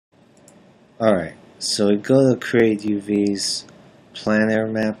Alright, so we go to create UVs,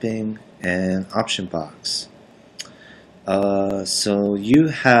 planar mapping, and option box. So you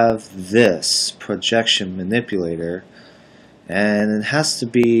have this projection manipulator, and it has to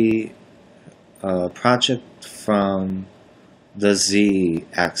be a project from the Z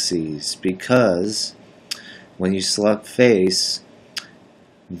axis because when you select face,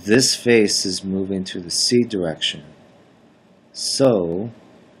 this face is moving to the C direction. So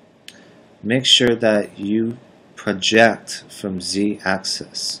make sure that you project from Z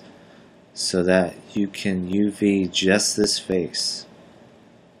axis so that you can UV just this face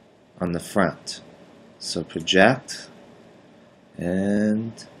on the front. So project,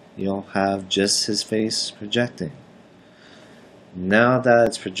 and you'll have just his face projecting. Now that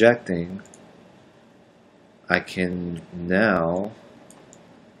it's projecting, I can now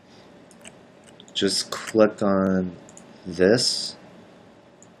just click on this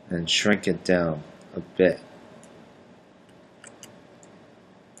and shrink it down a bit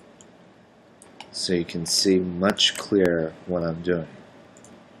so you can see much clearer what I'm doing.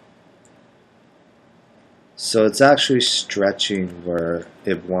 So it's actually stretching where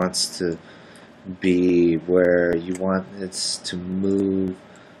it wants to be, where you want it to move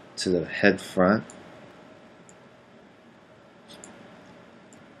to the head front.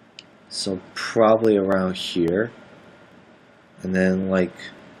 So probably around here, and then like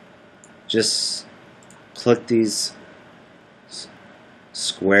just click these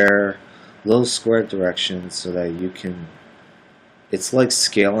little square directions so that you can, it's like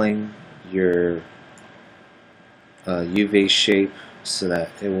scaling your UV shape so that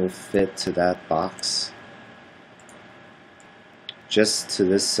it will fit to that box, just to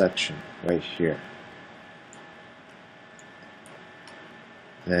this section right here.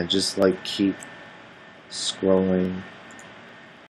 And then just like keep scrolling